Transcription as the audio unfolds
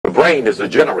brain is the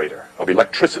generator of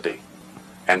electricity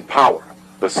and power.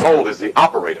 The soul is the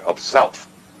operator of self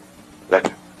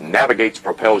that navigates,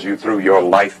 propels you through your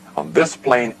life on this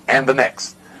plane and the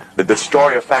next. The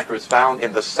destroyer factor is found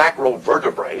in the sacral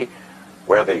vertebrae,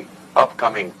 where the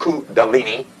upcoming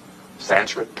Kundalini,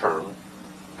 Sanskrit term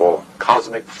for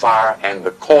cosmic fire, and the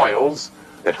coils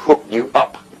that hook you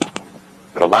up,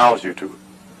 that allows you to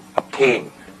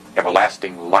obtain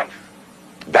everlasting life.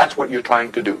 That's what you're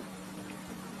trying to do,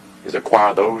 is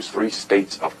acquire those three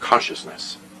states of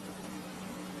consciousness.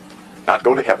 Not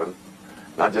go to heaven,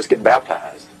 not just get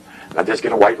baptized, not just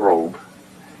get a white robe.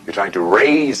 You're trying to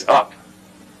raise up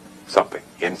something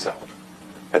in self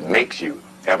that makes you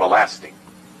everlasting,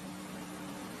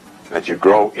 that you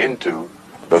grow into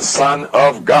the Son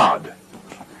of God.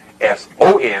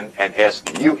 S-O-N and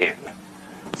S-U-N.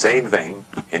 Same thing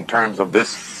in terms of this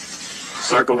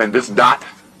circle and this dot.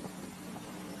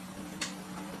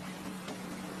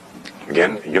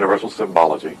 Again, universal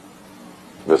symbology.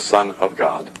 The Son of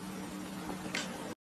God.